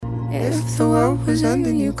If the world was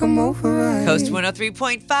ending, you come over right. Coast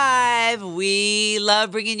 103.5. We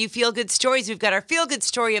love bringing you feel-good stories. We've got our feel-good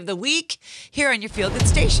story of the week here on your feel-good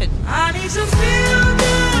station. I need some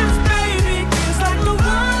feel-goods, baby. It's like the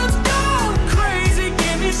world's gone crazy.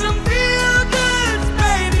 Give me some feel-goods,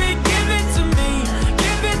 baby. Give it to me.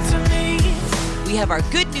 Give it to me. We have our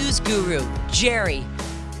good news guru, Jerry,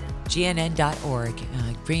 gnn.org,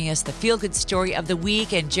 bringing us the feel-good story of the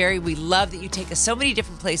week. And Jerry, we love that you take us so many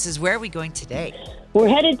different places. Where are we going today? We're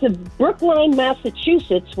headed to Brookline,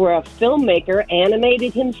 Massachusetts, where a filmmaker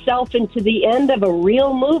animated himself into the end of a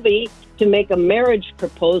real movie to make a marriage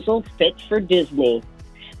proposal fit for Disney.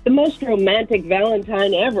 The most romantic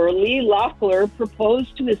Valentine ever, Lee Loeffler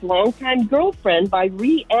proposed to his longtime girlfriend by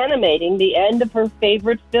reanimating the end of her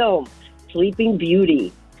favorite film, Sleeping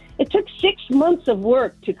Beauty. It took 6 months of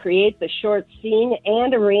work to create the short scene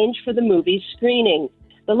and arrange for the movie's screening.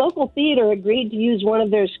 The local theater agreed to use one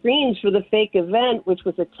of their screens for the fake event, which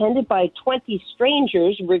was attended by 20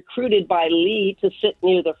 strangers recruited by Lee to sit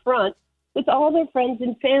near the front, with all their friends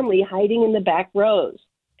and family hiding in the back rows.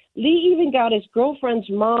 Lee even got his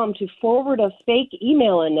girlfriend's mom to forward a fake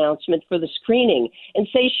email announcement for the screening and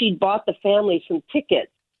say she'd bought the family some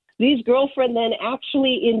tickets. Lee's girlfriend then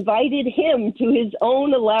actually invited him to his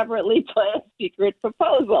own elaborately planned secret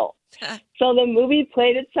proposal. So the movie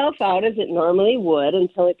played itself out as it normally would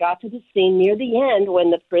until it got to the scene near the end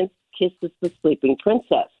when the prince kisses the sleeping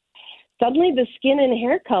princess. Suddenly, the skin and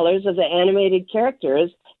hair colors of the animated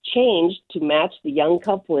characters changed to match the young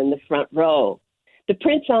couple in the front row. The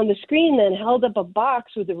prince on the screen then held up a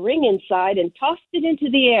box with a ring inside and tossed it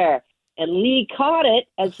into the air. And Lee caught it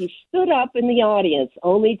as he stood up in the audience,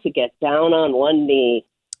 only to get down on one knee.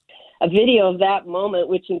 A video of that moment,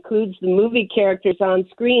 which includes the movie characters on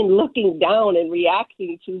screen looking down and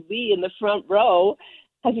reacting to Lee in the front row,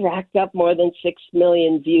 has racked up more than 6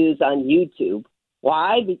 million views on YouTube.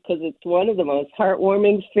 Why? Because it's one of the most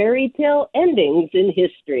heartwarming fairy tale endings in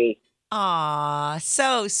history. Aw,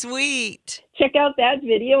 so sweet. Check out that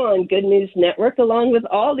video on Good News Network, along with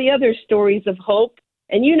all the other stories of hope.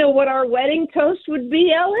 And you know what our wedding toast would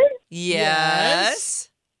be, Ellen? Yes.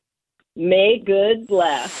 May good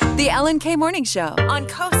bless. The Ellen K. Morning Show on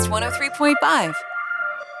Coast 103.5.